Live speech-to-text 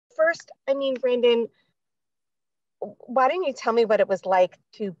first, I mean, Brandon, why don't you tell me what it was like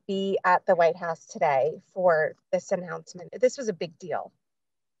to be at the White House today for this announcement? This was a big deal.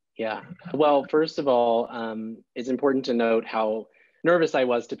 Yeah, well, first of all, it's important to note how nervous I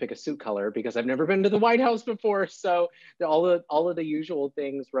was to pick a suit color because I've never been to the White House before. So all of the usual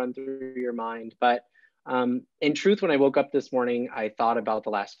things run through your mind. But in truth, when I woke up this morning, I thought about the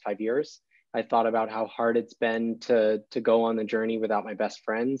last 5 years. I thought about how hard it's been to go on the journey without my best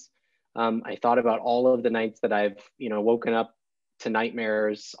friends. I thought about all of the nights that I've woken up to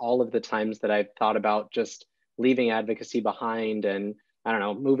nightmares, all of the times that I've thought about just leaving advocacy behind and I don't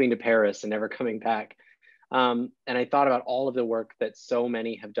know, moving to Paris and never coming back. And I thought about all of the work that so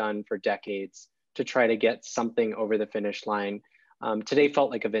many have done for decades to try to get something over the finish line. Today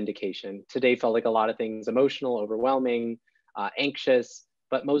felt like a vindication. Today felt like a lot of things, emotional, overwhelming, anxious,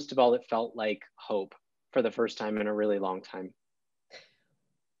 but most of all, it felt like hope for the first time in a really long time.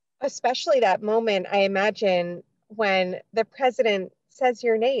 Especially that moment, I imagine, when the president says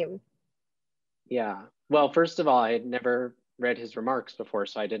your name. Yeah, well, first of all, I had never read his remarks before,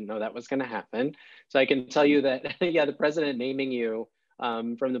 so I didn't know that was going to happen. So I can tell you that, yeah, the president naming you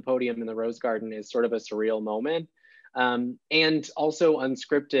from the podium in the Rose Garden is sort of a surreal moment. And also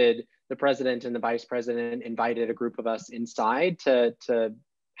unscripted, the president and the vice president invited a group of us inside to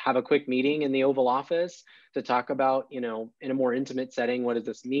have a quick meeting in the Oval Office to talk about, in a more intimate setting, what does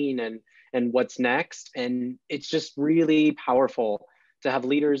this mean and what's next? And it's just really powerful to have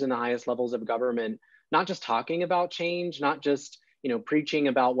leaders in the highest levels of government not just talking about change, not just preaching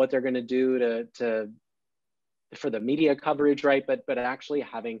about what they're going to do for the media coverage, right? But actually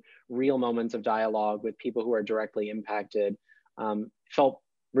having real moments of dialogue with people who are directly impacted. Felt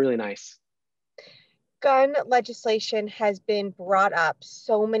really nice. Gun legislation has been brought up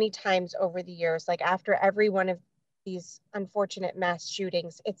so many times over the years. Like after every one of these unfortunate mass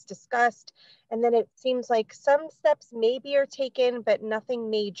shootings, it's discussed, and then it seems like some steps maybe are taken, but nothing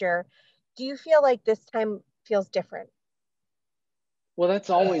major. Do you feel like this time feels different? Well, that's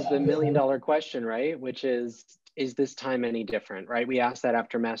always the million-dollar question, right? Which is this time any different, right? We ask that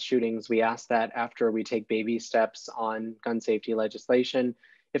after mass shootings. We ask that after we take baby steps on gun safety legislation.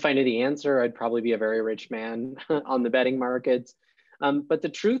 If I knew the answer, I'd probably be a very rich man on the betting markets. But the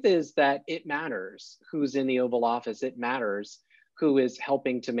truth is that it matters who's in the Oval Office. It matters who is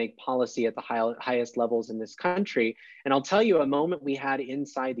helping to make policy at the highest levels in this country. And I'll tell you, a moment we had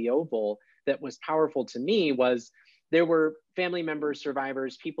inside the Oval that was powerful to me was there were family members,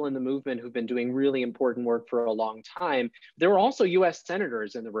 survivors, people in the movement who've been doing really important work for a long time. There were also US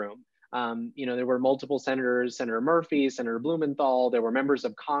senators in the room. There were multiple senators, Senator Murphy, Senator Blumenthal, there were members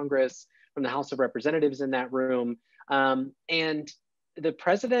of Congress from the House of Representatives in that room. And the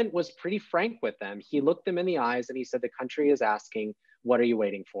president was pretty frank with them. He looked them in the eyes and he said, the country is asking, what are you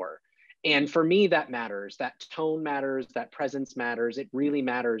waiting for? And for me, that matters. That tone matters, that presence matters. It really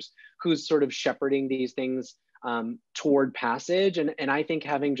matters who's sort of shepherding these things toward passage. And I think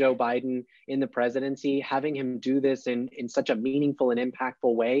having Joe Biden in the presidency, having him do this in such a meaningful and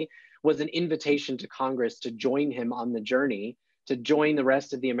impactful way was an invitation to Congress to join him on the journey, to join the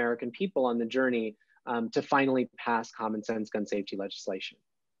rest of the American people on the journey to finally pass common sense gun safety legislation.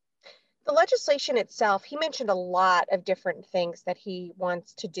 The legislation itself, he mentioned a lot of different things that he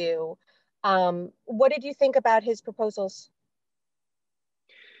wants to do. What did you think about his proposals?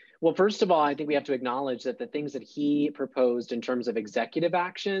 Well, first of all, I think we have to acknowledge that the things that he proposed in terms of executive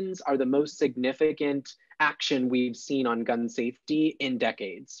actions are the most significant action we've seen on gun safety in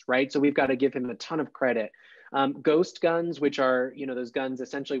decades, right? So we've got to give him a ton of credit. Ghost guns, which are, those guns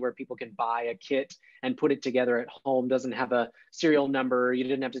essentially where people can buy a kit and put it together at home, doesn't have a serial number, you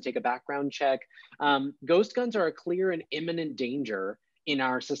didn't have to take a background check. Ghost guns are a clear and imminent danger in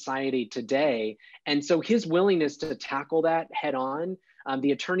our society today. And so his willingness to tackle that head on,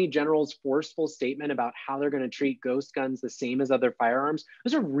 the Attorney General's forceful statement about how they're going to treat ghost guns the same as other firearms,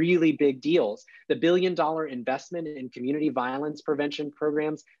 those are really big deals. The $1 billion investment in community violence prevention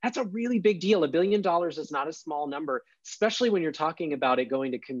programs, that's a really big deal. $1 billion is not a small number, especially when you're talking about it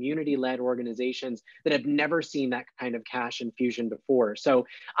going to community-led organizations that have never seen that kind of cash infusion before. So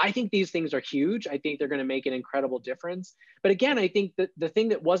I think these things are huge. I think they're going to make an incredible difference. But again, I think that the thing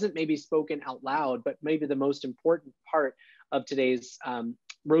that wasn't maybe spoken out loud, but maybe the most important part of today's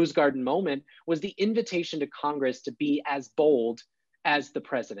Rose Garden moment was the invitation to Congress to be as bold as the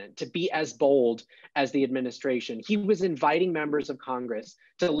president, to be as bold as the administration. He was inviting members of Congress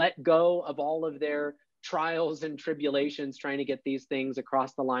to let go of all of their trials and tribulations trying to get these things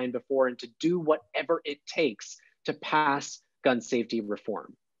across the line before and to do whatever it takes to pass gun safety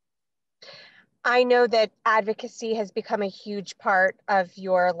reform. I know that advocacy has become a huge part of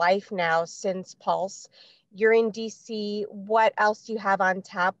your life now since Pulse. You're in DC. What else do you have on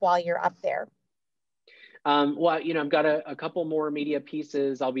tap while you're up there? Well, I've got a couple more media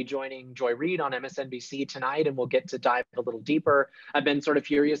pieces. I'll be joining Joy Reid on MSNBC tonight, and we'll get to dive a little deeper. I've been sort of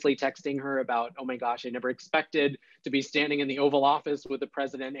furiously texting her about, oh my gosh, I never expected to be standing in the Oval Office with the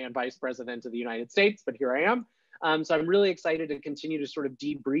president and vice president of the United States, but here I am. So I'm really excited to continue to sort of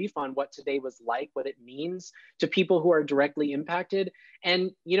debrief on what today was like, what it means to people who are directly impacted.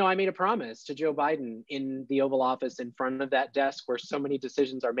 And, I made a promise to Joe Biden in the Oval Office in front of that desk where so many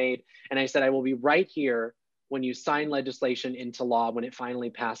decisions are made. And I said, I will be right here when you sign legislation into law, when it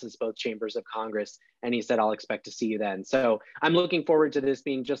finally passes both chambers of Congress. And he said, I'll expect to see you then. So I'm looking forward to this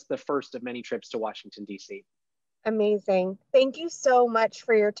being just the first of many trips to Washington, D.C. Amazing. Thank you so much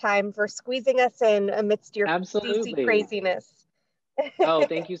for your time, for squeezing us in amidst your DC Absolutely. craziness. Oh,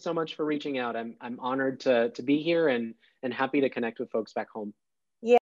 thank you so much for reaching out. I'm honored to be here and happy to connect with folks back home.